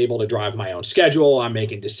times I'm able to drive my own schedule. I'm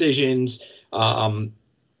making decisions, but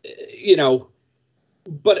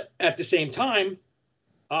at the same time,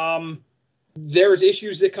 there's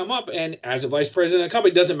issues that come up. And as a vice president of a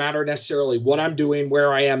company, it doesn't matter necessarily what I'm doing,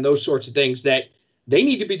 where I am, those sorts of things that they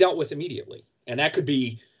need to be dealt with immediately. And that could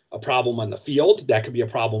be a problem on the field. That could be a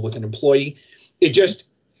problem with an employee. It just,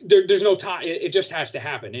 there's no time. It just has to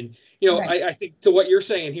happen. And, right. I think to what you're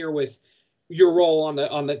saying here with your role on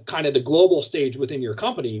the kind of the global stage within your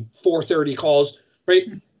company, 4:30 calls, right?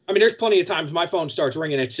 Mm-hmm. I mean, there's plenty of times my phone starts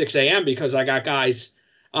ringing at 6 a.m. because I got guys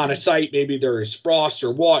on a site. Maybe there's frost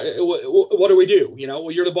or what do we do?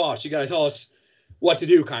 Well, you're the boss. You got to tell us what to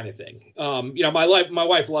do kind of thing. My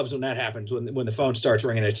wife loves when that happens, when the phone starts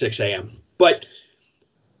ringing at 6 a.m. But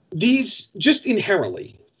these just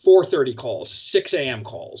inherently 4:30 calls, 6 a.m.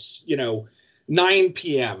 calls, 9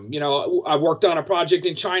 p.m. I worked on a project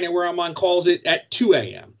in China where I'm on calls at 2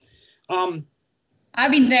 a.m.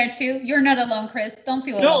 I've been there too. You're not alone, Chris. Don't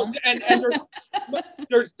feel alone. And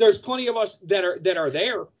there's plenty of us that are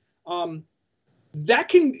there.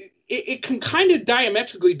 That it can kind of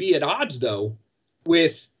diametrically be at odds though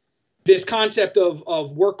with this concept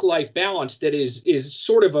of work-life balance that is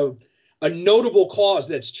sort of a notable cause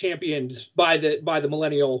that's championed by the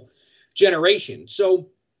millennial generation. So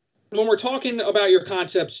when we're talking about your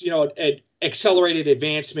concepts, accelerated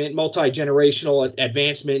advancement, multi-generational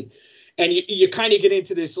advancement, and you kind of get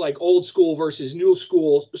into this like old school versus new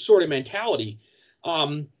school sort of mentality,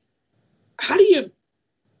 how do you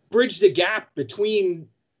bridge the gap between,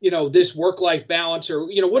 this work-life balance, or,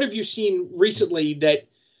 what have you seen recently that,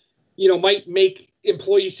 might make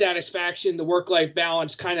employee satisfaction, the work-life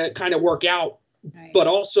balance kind of work out, right, but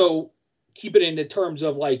also keep it in the terms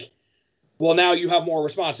of like, well, now you have more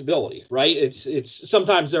responsibility, right? It's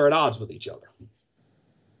sometimes they're at odds with each other.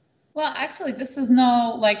 Well, actually, this is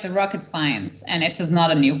no like the rocket science, and it is not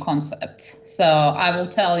a new concept. So I will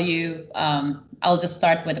tell you, I'll just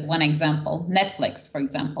start with one example. Netflix, for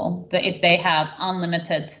example, they have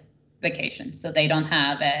unlimited vacation, so they don't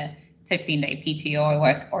have a 15-day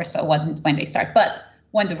PTO or so when they start. But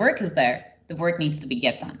when the work is there, the work needs to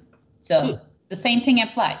get done. So the same thing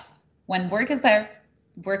applies. When work is there,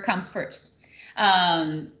 work comes first.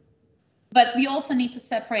 But we also need to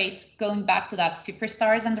separate, going back to that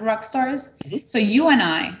superstars and the rock stars. Mm-hmm. So you and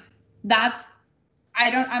I'm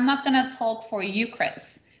not gonna talk for you,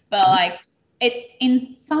 Chris, but like it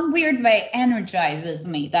in some weird way energizes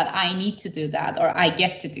me that I need to do that, or I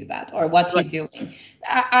get to do that, or what right. You're doing.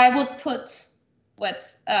 I would put,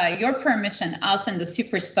 with your permission, us in the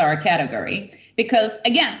superstar category, because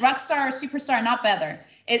again, rock star or superstar, not better.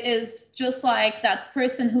 It is just like that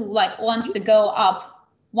person who like wants to go up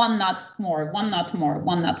one notch more.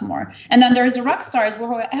 And then there's the rock stars who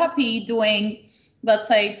are happy doing, let's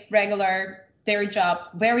say, their job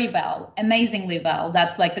very well, amazingly well,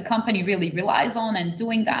 that like the company really relies on, and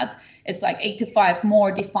doing that, it's like 8 to 5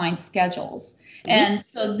 more defined schedules. Mm-hmm. And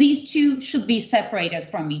so these two should be separated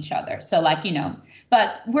from each other. So like,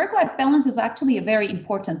 but work-life balance is actually a very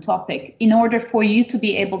important topic in order for you to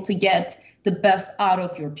be able to get the best out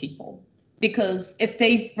of your people. Because if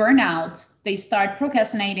they burn out, they start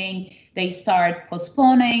procrastinating, they start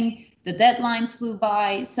postponing, the deadlines flew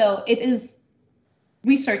by. So it is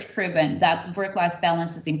research proven that work-life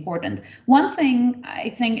balance is important. One thing I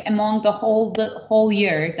think among the whole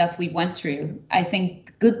year that we went through, I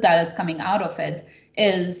think good that is coming out of it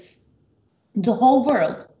is the whole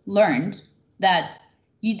world learned that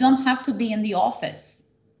you don't have to be in the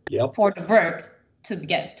office for the work to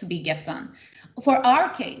get done. For our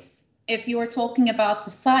case, if you are talking about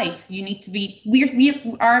the site, you need to be,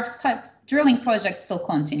 our drilling projects still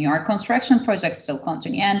continue, our construction projects still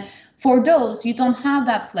continue. And for those, you don't have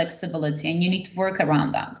that flexibility and you need to work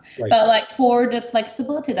around that. Right. But like for the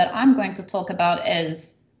flexibility that I'm going to talk about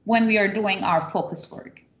is when we are doing our focus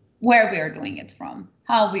work, where we are doing it from,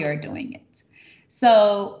 how we are doing it.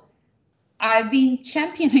 So I've been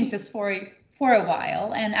championing this for a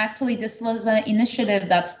while. And actually this was an initiative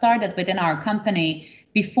that started within our company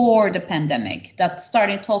before the pandemic, that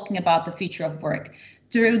started talking about the future of work.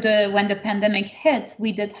 When the pandemic hit,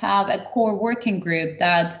 we did have a core working group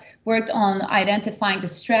that worked on identifying the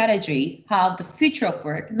strategy, how the future of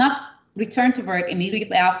work, not return to work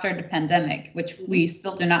immediately after the pandemic, which we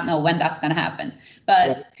still do not know when that's going to happen,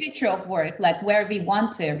 but future of work, like where we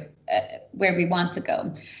want to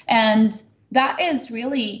go. And that is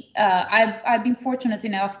really, I've been fortunate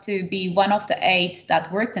enough to be one of the 8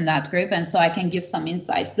 that worked in that group, and so I can give some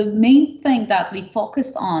insights. The main thing that we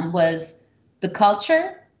focused on was the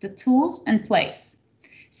culture, the tools, and place.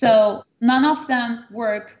 So none of them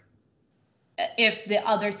work if the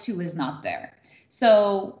other 2 is not there.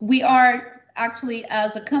 So we are actually,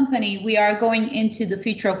 as a company, we are going into the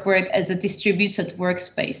future of work as a distributed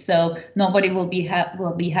workspace. So nobody will be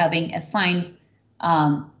having assigned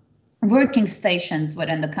working stations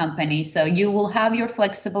within the company. So you will have your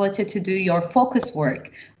flexibility to do your focus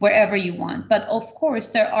work wherever you want. But of course,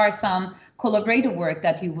 there are some collaborative work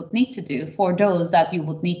that you would need to do. For those that you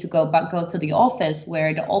would need to go to the office,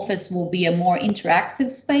 where the office will be a more interactive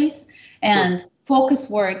space, and focus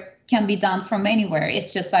work can be done from anywhere.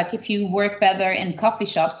 It's just like if you work better in coffee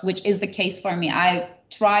shops, which is the case for me. I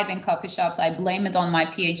thrive in coffee shops. I blame it on my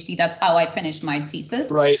PhD. That's how I finished my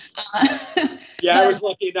thesis. Right. Yeah, I was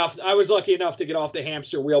lucky enough to get off the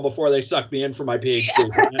hamster wheel before they sucked me in for my PhD.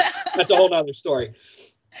 That's a whole nother story.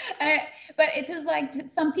 But it is like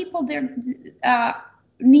some people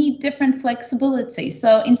need different flexibility.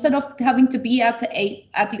 So instead of having to be at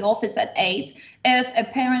the office at 8, if a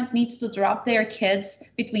parent needs to drop their kids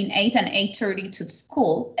between 8 and 8:30 to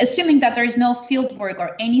school, assuming that there is no field work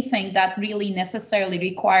or anything that really necessarily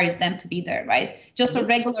requires them to be there, right? Just a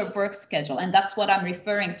regular work schedule, and that's what I'm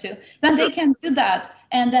referring to. Then they can do that,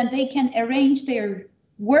 and then they can arrange their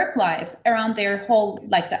work life around their whole,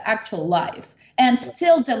 like the actual life, and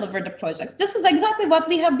still deliver the projects. This is exactly what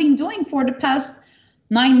we have been doing for the past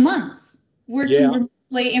 9 months, working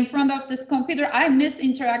remotely in front of this computer. I miss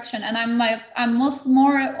interaction, and I'm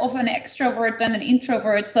more of an extrovert than an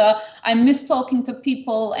introvert, so I miss talking to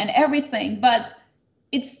people and everything. But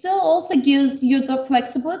it still also gives you the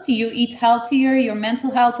flexibility. You eat healthier. Your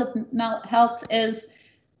mental health is.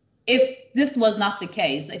 If this was not the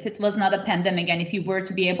case, if it was not a pandemic, and if you were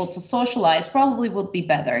to be able to socialize, probably would be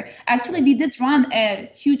better. Actually, we did run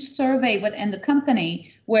a huge survey within the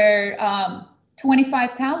company where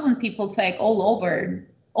 25,000 people take all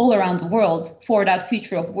around the world for that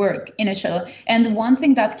future of work initially. And one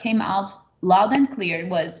thing that came out loud and clear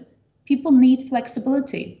was people need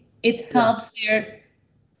flexibility. It helps their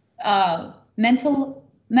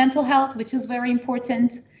mental health, which is very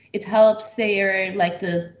important. It helps their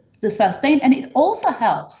the sustain, and it also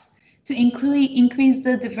helps to increase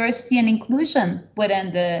the diversity and inclusion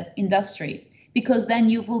within the industry, because then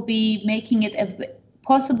you will be making it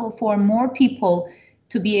possible for more people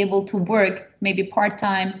to be able to work maybe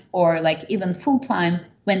part-time or like even full-time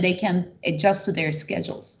when they can adjust to their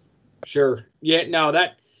schedules. Sure. Yeah, no,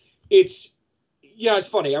 it's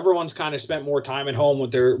funny. Everyone's kind of spent more time at home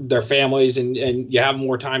with their families, and you have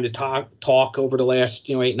more time to talk over the last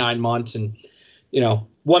 8-9 months. And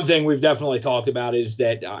one thing we've definitely talked about is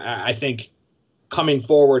that I think coming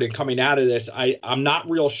forward and coming out of this, I'm not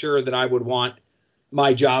real sure that I would want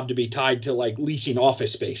my job to be tied to like leasing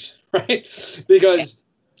office space, right? Because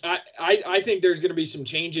I think there's going to be some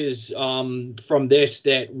changes from this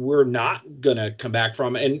that we're not going to come back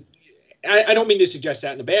from. And I don't mean to suggest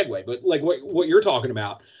that in a bad way, but like what you're talking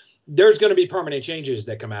about, there's going to be permanent changes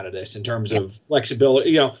that come out of this in terms of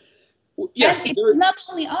flexibility, Yes, and it's not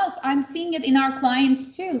only us. I'm seeing it in our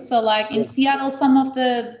clients too. So like in Seattle, some of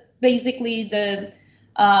the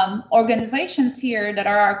organizations here that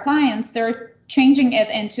are our clients, they're changing it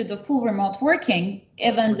into the full remote working,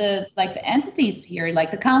 even the entities here,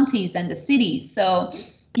 like the counties and the cities. So,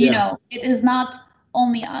 you know, it is not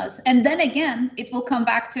only us. And then again, it will come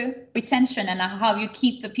back to retention and how you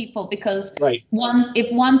keep the people, because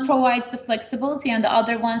if one provides the flexibility and the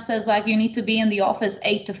other one says like you need to be in the office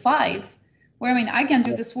 8 to 5, Where, I mean, I can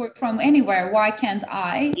do this work from anywhere. Why can't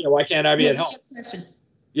I? Yeah, why can't I be at home?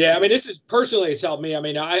 Yeah, I mean, this is personally, it's helped me. I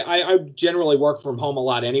mean, I generally work from home a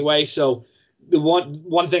lot anyway. So the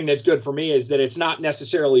one thing that's good for me is that it's not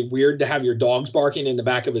necessarily weird to have your dogs barking in the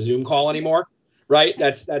back of a Zoom call anymore, right?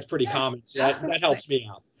 That's pretty common. So that helps me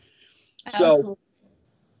out. So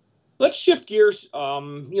let's shift gears.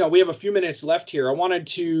 We have a few minutes left here. I wanted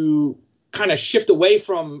to kind of shift away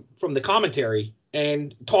from the commentary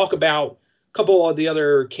and talk about a couple of the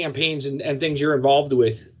other campaigns and things you're involved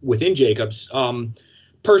with within Jacobs.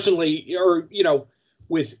 Personally, or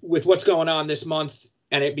with what's going on this month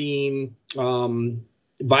and it being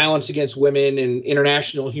violence against women and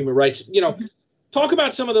international human rights, talk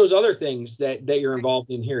about some of those other things that you're involved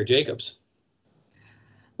in here at Jacobs.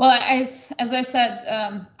 Well, as I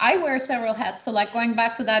said, I wear several hats. So like going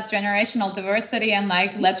back to that generational diversity and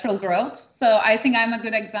like lateral growth. So I think I'm a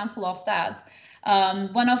good example of that.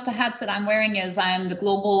 One of the hats that I'm wearing is I'm the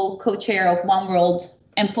global co-chair of One World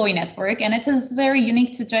Employee Network, and it is very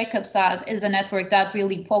unique to Jacobs. That is a network that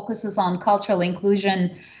really focuses on cultural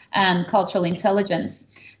inclusion and cultural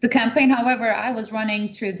intelligence. The campaign, however, I was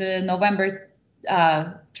running through the November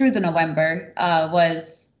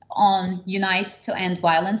was on Unite to End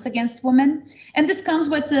Violence Against Women, and this comes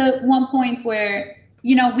with the one point where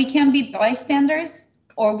we can be bystanders,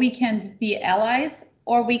 or we can be allies,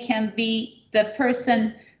 or we can be the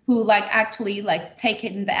person who actually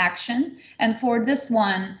taking the action. And for this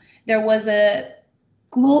one, there was a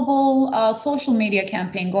global social media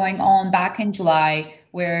campaign going on back in July,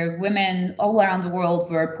 where women all around the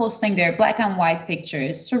world were posting their black and white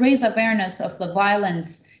pictures to raise awareness of the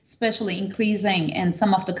violence, especially increasing in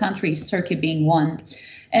some of the countries, Turkey being one.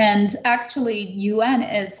 And actually, UN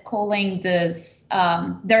is calling this,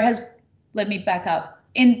 let me back up.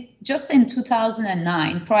 Just in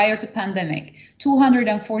 2009, prior to pandemic,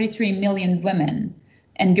 243 million women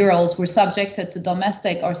and girls were subjected to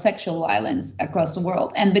domestic or sexual violence across the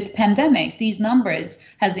world. And with pandemic, these numbers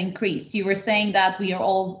has increased. You were saying that we are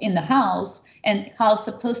all in the house, and how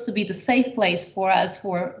supposed to be the safe place for us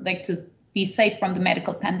to be safe from the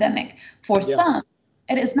medical pandemic. For some,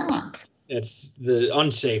 it is not. It's the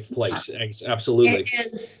unsafe place. Absolutely.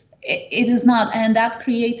 It is not, and that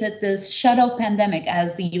created this shadow pandemic,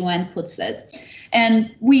 as the UN puts it.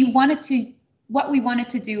 And what we wanted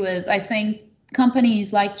to do is, I think,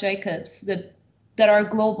 companies like Jacobs that are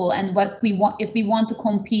global, and what we want, if we want to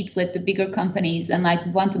compete with the bigger companies and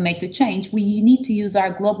want to make the change, we need to use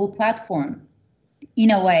our global platform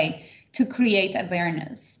in a way to create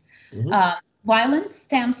awareness. Mm-hmm. Violence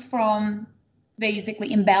stems from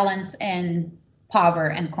basically imbalance in power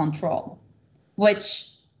and control, which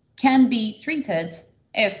can be treated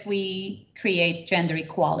if we create gender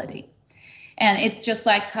equality. And it just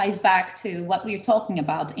ties back to what we're talking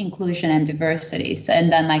about, inclusion and diversity. So,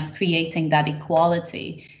 and then creating that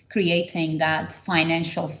equality, creating that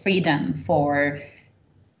financial freedom for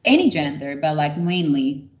any gender, but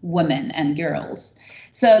mainly women and girls.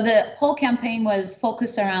 So the whole campaign was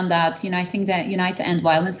focused around that, Unite to End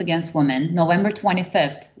Violence Against Women. November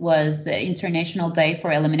 25th was the International Day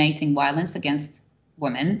for Eliminating Violence Against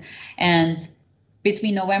Women. And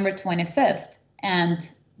between November 25th and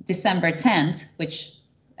December 10th,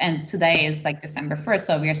 and today is December 1st,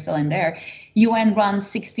 so we are still in there, UN runs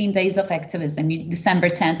 16 days of activism. December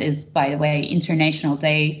 10th is, by the way, International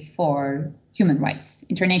Day for Human Rights,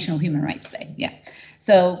 International Human Rights Day, yeah.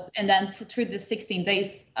 So, and then through the 16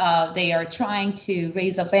 days, they are trying to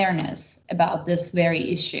raise awareness about this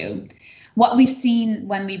very issue. What we've seen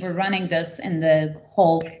when we were running this in the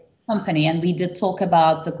whole company, and we did talk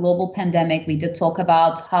about the global pandemic, we did talk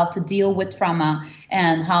about how to deal with trauma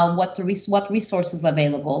and what resources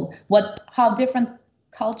available, how different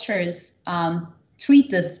cultures treat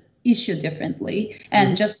this issue differently,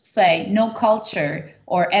 and just say no culture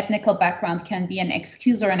or ethnical background can be an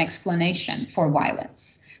excuse or an explanation for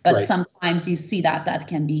violence, but sometimes you see that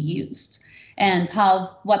can be used, and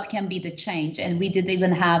what can be the change. And we did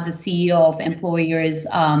even have the CEO of Employers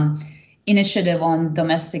Initiative on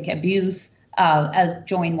Domestic Abuse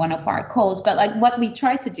join one of our calls. But what we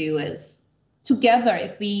try to do is, together,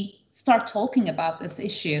 if we start talking about this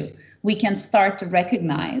issue, we can start to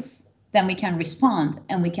recognize, then we can respond,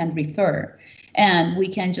 and we can refer, and we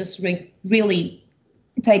can just really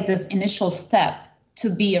take this initial step to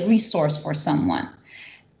be a resource for someone.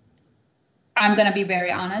 I'm going to be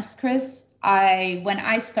very honest, Chris. When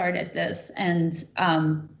I started this, and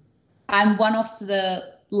I'm one of the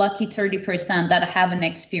lucky 30% that haven't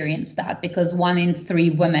experienced that, because 1 in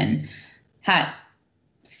 3 women had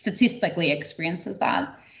statistically experiences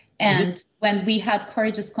that. And when we had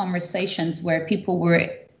courageous conversations where people were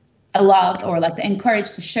allowed or like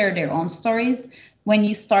encouraged to share their own stories, when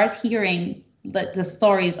you start hearing the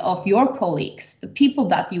stories of your colleagues, the people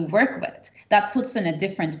that you work with, that puts in a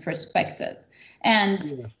different perspective.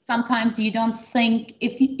 And sometimes you don't think,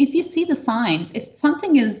 if you see the signs, if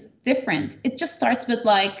something is different, it just starts with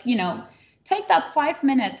like, take that 5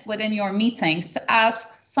 minutes within your meetings to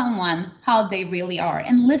ask someone how they really are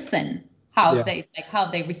and listen how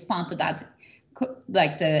they respond to that,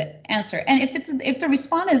 like the answer. And if the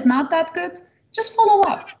response is not that good, just follow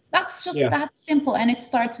up. That's just that simple, and it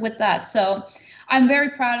starts with that. So I'm very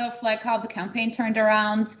proud of like how the campaign turned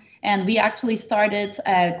around, and we actually started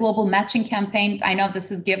a global matching campaign. I know this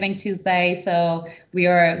is Giving Tuesday, so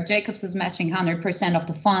Jacobs is matching 100% of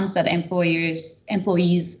the funds that employees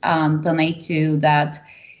donate to that,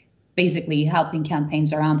 basically helping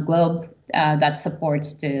campaigns around the globe that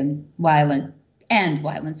supports the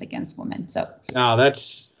violence against women. So no,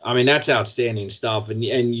 that's outstanding stuff, and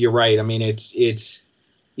you're right. I mean, it's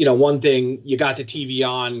one thing, you got the TV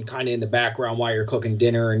on kind of in the background while you're cooking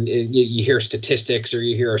dinner, and you hear statistics or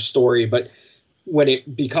you hear a story, but when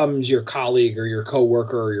it becomes your colleague or your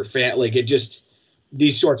coworker or your fan, like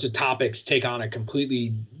these sorts of topics take on a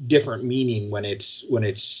completely different meaning when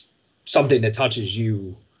it's something that touches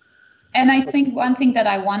you. And I think one thing that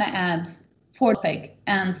I want to add for topic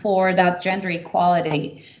and for that gender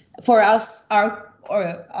equality, for us, our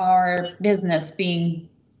business being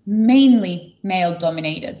mainly male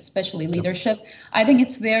dominated, especially leadership, I think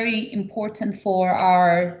it's very important for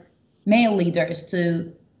our male leaders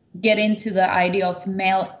to get into the idea of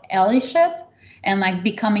male allyship and like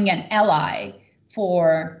becoming an ally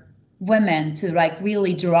for women to like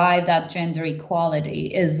really drive that gender equality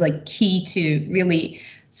is like key to really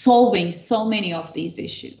solving so many of these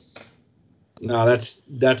issues. No,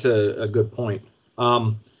 that's a good point.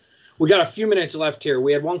 We got a few minutes left here.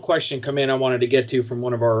 We had one question come in I wanted to get to from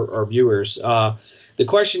one of our viewers. The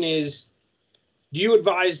question is, do you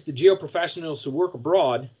advise the geo professionals who work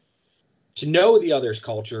abroad to know the other's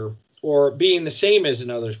culture or being the same as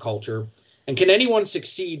another's culture? And can anyone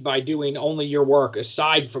succeed by doing only your work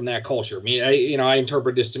aside from that culture? I mean, I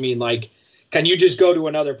interpret this to mean like, can you just go to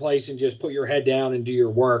another place and just put your head down and do your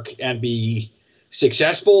work and be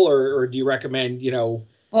successful, or do you recommend, being able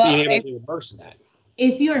to immerse in that?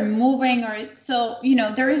 If you're moving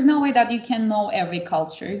there is no way that you can know every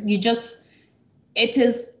culture. I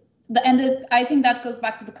think that goes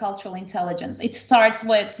back to the cultural intelligence. It starts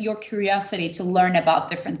with your curiosity to learn about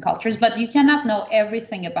different cultures, but you cannot know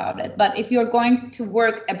everything about it. But if you're going to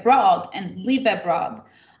work abroad and live abroad,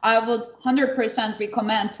 I would 100%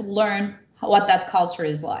 recommend to learn what that culture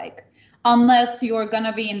is like. Unless you're going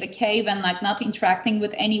to be in the cave and like not interacting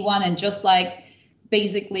with anyone and just like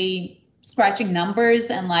basically scratching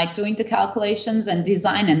numbers and like doing the calculations and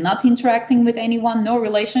design and not interacting with anyone, no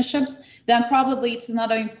relationships, then probably it's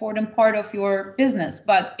not an important part of your business.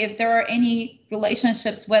 But if there are any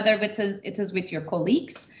relationships, whether it is with your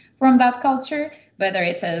colleagues from that culture, whether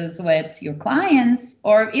it is with your clients,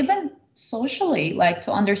 or even socially, like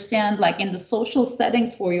to understand like in the social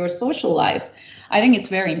settings for your social life, I think it's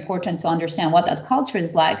very important to understand what that culture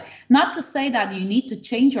is like. Not to say that you need to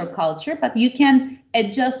change your culture, but you can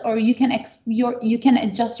adjust, or you can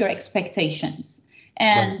adjust your expectations,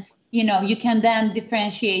 and you can then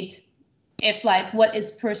differentiate if like what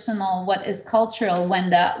is personal, what is cultural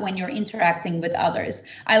when you're interacting with others.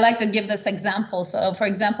 I like to give this example. So for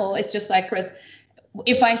example, it's just like, Chris,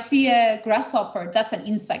 if I see a grasshopper, that's an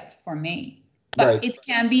insect for me, but it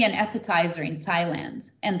can be an appetizer in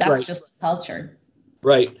Thailand, and that's just culture.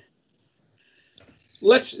 Right.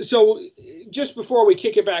 So just before we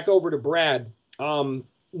kick it back over to Brad, one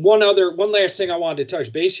last thing I wanted to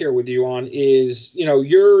touch base here with you on is,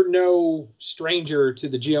 you're no stranger to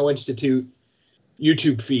the Geo-Institute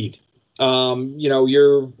YouTube feed.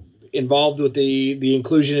 You're involved with the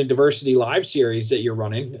Inclusion and Diversity Live series that you're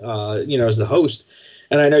running, as the host.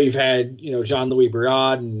 And I know you've had, Jean-Louis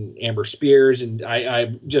Briard and Amber Spears, and I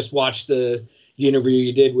just watched the interview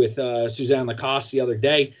you did with Suzanne Lacoste the other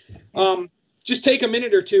day. Just take a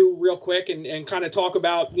minute or two real quick and kind of talk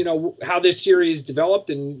about, how this series developed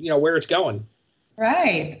and, where it's going.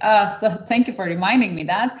 Right. So thank you for reminding me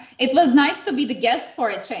that. It was nice to be the guest for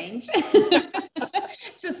a change,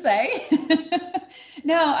 to say.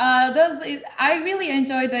 No, I really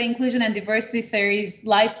enjoyed the Inclusion and Diversity series,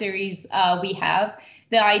 live series we have.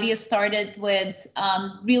 The idea started with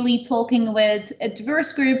really talking with a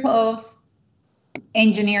diverse group of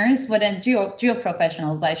engineers, within geo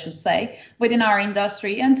professionals, I should say, within our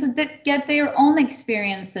industry, and to get their own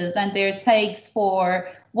experiences and their takes for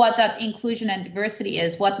what that inclusion and diversity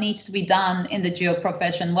is, what needs to be done in the geo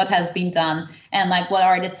profession, what has been done, and like what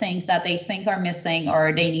are the things that they think are missing or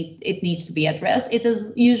it needs to be addressed. It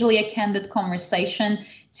is usually a candid conversation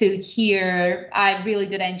to hear. I really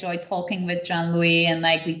did enjoy talking with Jean-Louis, and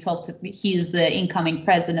like we talked to, he's the incoming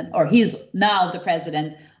president, or he's now the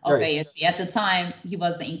president of ASCE. At the time, he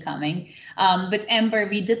was the incoming. With Amber,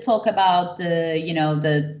 we did talk about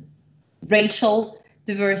the racial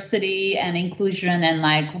diversity and inclusion, and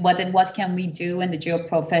like what can we do in the geo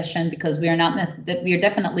profession, because we're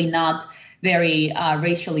definitely not very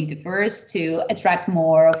racially diverse, to attract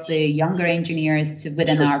more of the younger engineers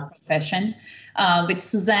within our profession. With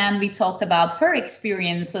Suzanne, we talked about her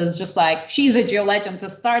experiences, just like she's a geo legend to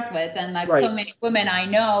start with, and like so many women I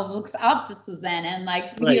know looks up to Suzanne, and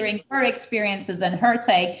like hearing her experiences and her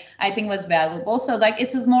take, I think was valuable. So like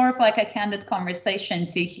it is more of like a candid conversation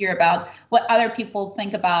to hear about what other people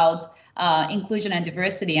think about inclusion and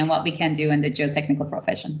diversity and what we can do in the geotechnical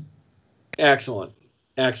profession. Excellent.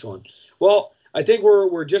 Well, I think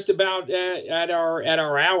we're just about at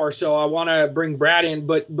our hour, so I want to bring Brad in.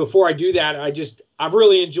 But before I do that, I've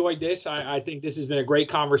really enjoyed this. I think this has been a great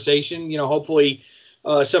conversation. Hopefully,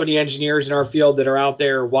 some of the engineers in our field that are out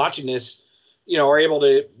there watching this, are able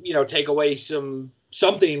to take away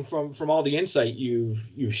something from all the insight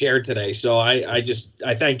you've shared today. So I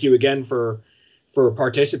thank you again for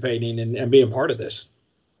participating and being part of this.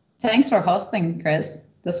 Thanks for hosting, Chris.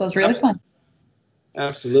 This was really fun.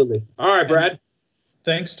 Absolutely. All right, Brad.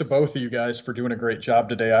 Thanks to both of you guys for doing a great job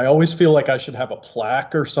today. I always feel like I should have a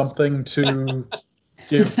plaque or something to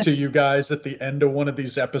give to you guys at the end of one of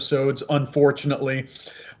these episodes. Unfortunately,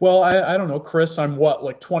 well, I don't know, Chris, I'm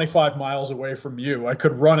like 25 miles away from you. I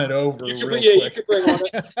could run it over real quick. You could bring on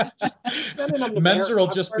it. Menzer will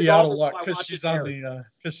just be out of luck because she's on the other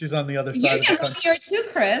side of the country. You can run here too,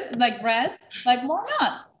 Chris, like Brad. Like, why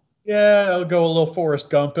not? Yeah, I'll go a little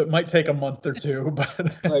Forrest Gump. It might take a month or two,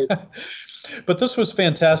 but this was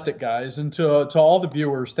fantastic, guys. And to all the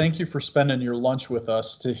viewers, thank you for spending your lunch with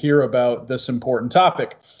us to hear about this important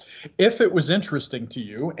topic. If it was interesting to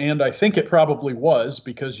you, and I think it probably was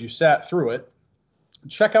because you sat through it,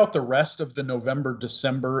 check out the rest of the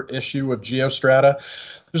November-December issue of GeoStrata.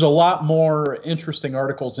 There's a lot more interesting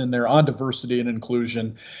articles in there on diversity and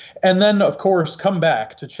inclusion. And then, of course, come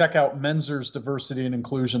back to check out Menzer's Diversity and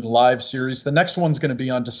Inclusion live series. The next one's going to be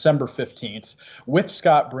on December 15th with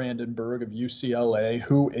Scott Brandenburg of UCLA,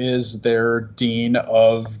 who is their Dean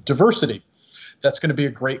of Diversity. That's going to be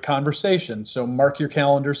a great conversation. So mark your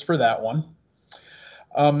calendars for that one.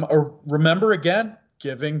 Remember, again,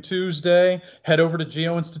 Giving Tuesday. Head over to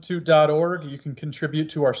geoinstitute.org. You can contribute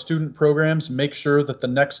to our student programs. Make sure that the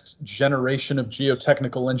next generation of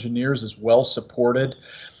geotechnical engineers is well supported.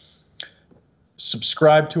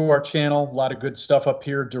 Subscribe to our channel. A lot of good stuff up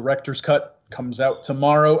here. Director's Cut comes out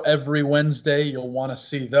tomorrow. Every Wednesday, you'll want to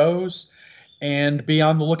see those. And be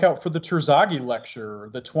on the lookout for the Terzaghi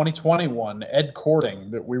lecture, the 2021 Ed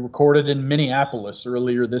Cording that we recorded in Minneapolis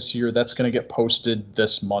earlier this year. That's going to get posted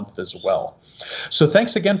this month as well. So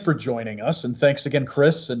thanks again for joining us. And thanks again,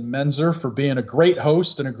 Chris and Menzer, for being a great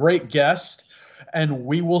host and a great guest. And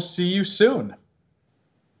we will see you soon.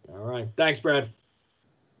 All right. Thanks, Brad.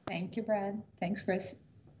 Thank you, Brad. Thanks, Chris.